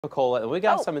Cola, and we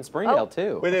got some in Springdale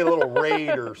too. We need a little raid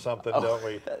or something, don't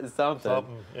we? Something,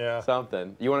 yeah.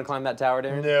 Something. You want to climb that tower,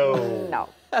 Darren? No.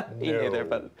 No. Me neither,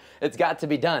 but it's got to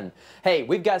be done. Hey,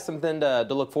 we've got something to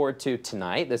look forward to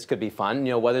tonight. This could be fun.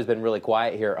 You know, weather's been really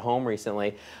quiet here at home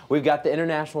recently. We've got the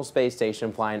International Space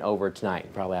Station flying over tonight.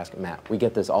 You're probably asking, Matt, we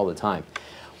get this all the time.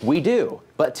 We do,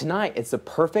 but tonight it's the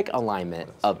perfect alignment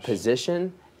of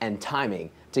position and timing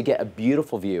to get a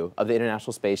beautiful view of the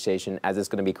International Space Station as it's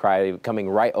going to be coming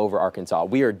right over Arkansas.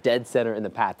 We are dead center in the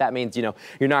path. That means, you know,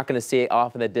 you're not going to see it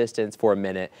off in the distance for a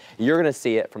minute. You're going to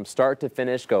see it from start to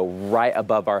finish go right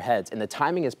above our heads. And the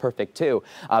timing is perfect too,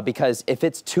 because if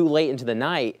it's too late into the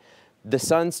night, the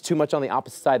sun's too much on the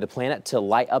opposite side of the planet to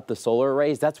light up the solar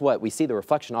arrays. That's what we see, the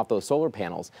reflection off those solar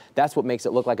panels. That's what makes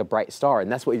it look like a bright star, and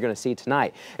that's what you're going to see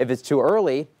tonight. If it's too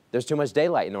early, there's too much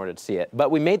daylight in order to see it.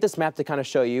 But we made this map to kind of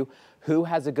show you who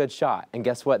has a good shot. And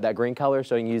guess what? That green color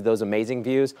showing you those amazing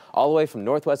views all the way from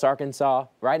northwest Arkansas,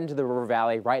 right into the River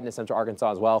Valley, right into central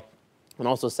Arkansas as well, and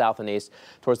also south and east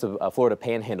towards the Florida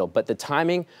Panhandle. But the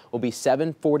timing will be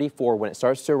 7:44 when it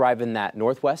starts to arrive in that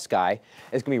northwest sky.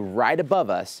 It's going to be right above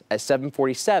us at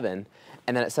 7:47,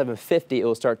 and then at 7:50 it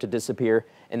will start to disappear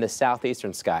in the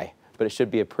southeastern sky. But it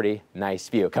should be a pretty nice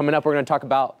view. Coming up, we're going to talk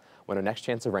about when our next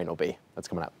chance of rain will be. That's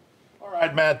coming up. All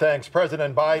right, Matt, thanks.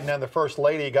 President Biden and the First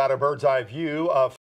Lady got a bird's eye view of